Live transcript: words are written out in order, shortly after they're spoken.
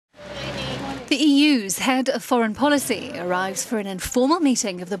The EU's head of foreign policy arrives for an informal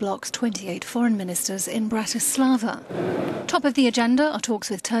meeting of the bloc's 28 foreign ministers in Bratislava. Top of the agenda are talks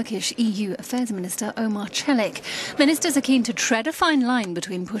with Turkish EU Affairs Minister Omar Celik. Ministers are keen to tread a fine line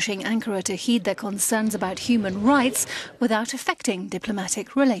between pushing Ankara to heed their concerns about human rights without affecting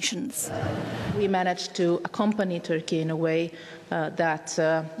diplomatic relations. We managed to accompany Turkey in a way that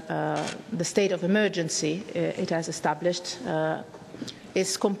the state of emergency it has established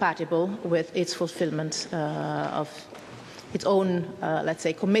is compatible with its fulfillment of its own, let's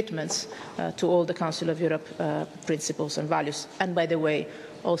say, commitments to all the Council of Europe principles and values, and by the way,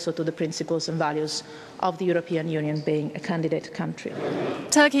 also to the principles and values of the European Union being a candidate country.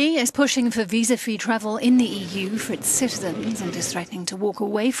 Turkey is pushing for visa-free travel in the EU for its citizens and is threatening to walk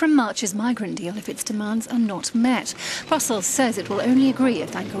away from March's migrant deal if its demands are not met. Brussels says it will only agree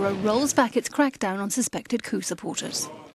if Ankara rolls back its crackdown on suspected coup supporters.